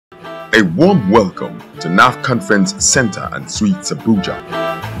A warm welcome to NAF Conference Center and Suites Abuja.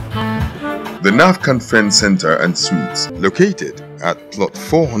 The NAF Conference Center and Suites, located at plot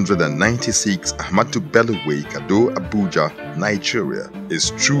 496 Ahmadu Bello Way, Kado, Abuja, Nigeria,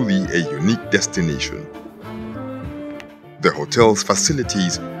 is truly a unique destination. The hotel's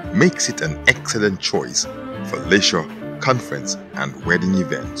facilities makes it an excellent choice for leisure, conference and wedding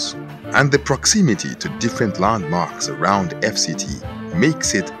events. And the proximity to different landmarks around FCT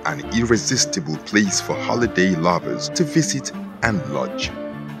makes it an irresistible place for holiday lovers to visit and lodge.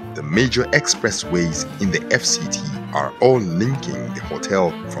 The major expressways in the FCT are all linking the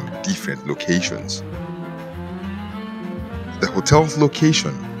hotel from different locations. The hotel's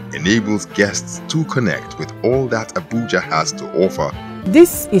location enables guests to connect with all that Abuja has to offer.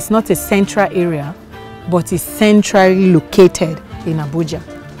 This is not a central area, but is centrally located in Abuja.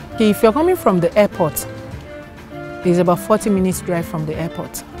 If you're coming from the airport, it's about 40 minutes drive from the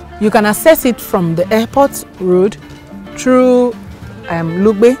airport. You can access it from the airport road through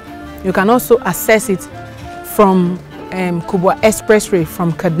Lugbe. You can also access it from Kubwa Expressway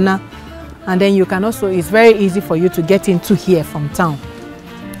from Kaduna. And then you can also, it's very easy for you to get into here from town.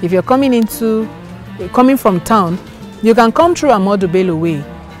 If you're coming from town, you can come through Ahmadu Bello Way,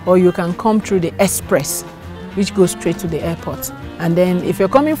 or you can come through the express, which goes straight to the airport. And then if you're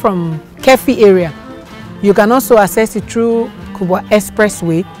coming from Kefi area, you can also access it through Kubwa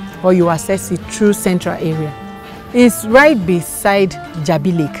Expressway, or you access it through Central area. It's right beside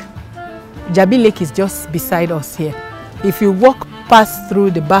Jabi Lake. Jabi Lake is just beside us here. If you walk past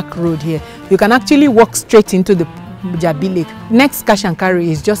through the back road here, you can actually walk straight into the Jabi Lake. Next Cash and Carry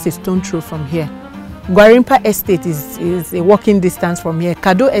is just a stone throw from here. Gwarimpa Estate is a walking distance from here.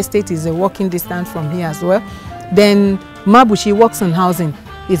 Kado Estate is a walking distance from here as well. Then Mabushi Works on Housing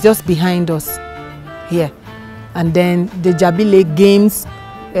is just behind us here. And then the Jabi Lake Games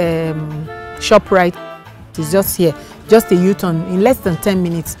ShopRite is just here. Just a U-turn in less than 10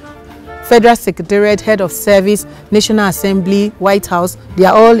 minutes. Federal Secretariat, Head of Service, National Assembly, White House, they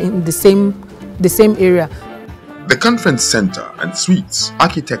are all in the same area. The Conference Center and Suites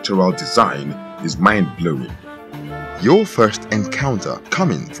architectural design is mind-blowing. Your first encounter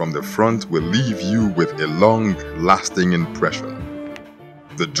coming from the front will leave you with a long-lasting impression.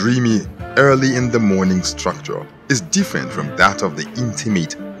 The dreamy, early in the morning structure is different from that of the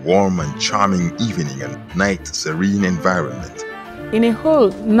intimate, warm and charming evening and night serene environment. In a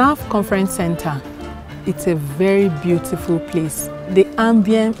whole, NAF Conference Center, it's a very beautiful place. The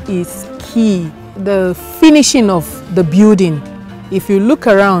ambient is key. The finishing of the building, if you look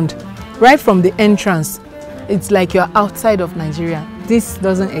around, right from the entrance, it's like you're outside of Nigeria. This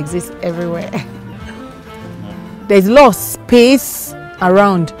doesn't exist everywhere. There's a lot of space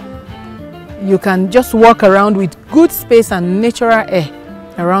around. You can just walk around with good space and natural air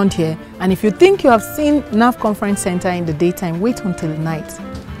around here. And if you think you have seen NAF Conference Center in the daytime, wait until the night.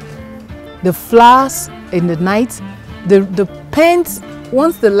 The flowers in the night, the paint,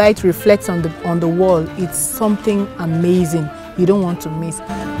 once the light reflects on the wall, it's something amazing. You don't want to miss.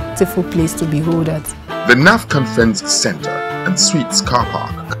 It's a beautiful place to behold at. The NAF Conference Center and Suites car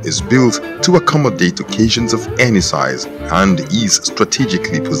park is built to accommodate occasions of any size and is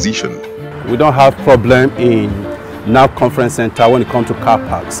strategically positioned. We don't have problem in NAF Conference Center when it comes to car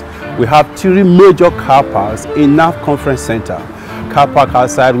parks. We have 3 major car parks in NAF Conference Center. Car park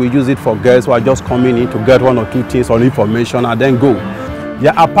outside, we use it for guests who are just coming in to get 1 or 2 things or information and then go.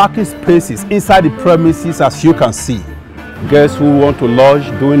 There are parking spaces inside the premises, as you can see. Guests who want to lodge,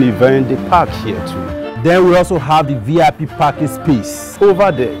 doing event, they park here too. Then we also have the VIP parking space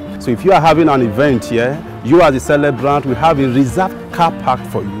over there. So if you are having an event here, you as a celebrant, we have a reserved car park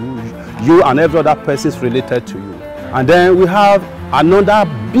for you and every other person related to you. And then we have another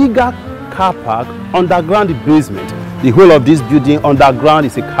bigger car park underground the basement. The whole of this building underground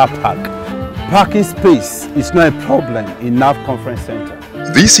is a car park. Parking space is not a problem in NAF Conference Center.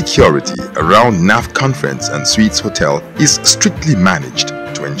 The security around NAF Conference and Suites Hotel is strictly managed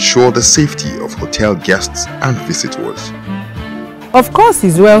to ensure the safety of hotel guests and visitors. Of course,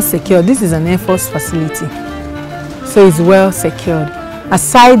 it's well secured. This is an Air Force facility, so it's well secured.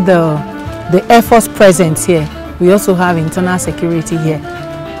 Aside the Air Force presence here, we also have internal security here.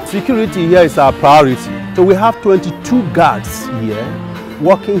 Security here is our priority. So we have 22 guards here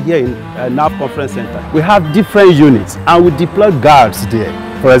working here in NAF Conference Center. We have different units and we deploy guards there.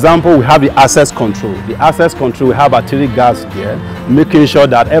 For example, we have the access control. The access control, we have artillery guards there, making sure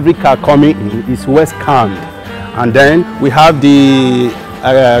that every car coming in is well scanned. And then we have the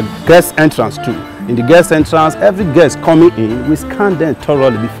guest entrance too. In the guest entrance, every guest coming in, we scan them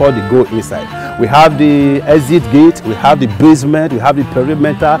thoroughly before they go inside. We have the exit gate, we have the basement, we have the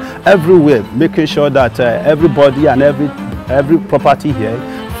perimeter, everywhere, making sure that everybody and every property here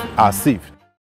are safe.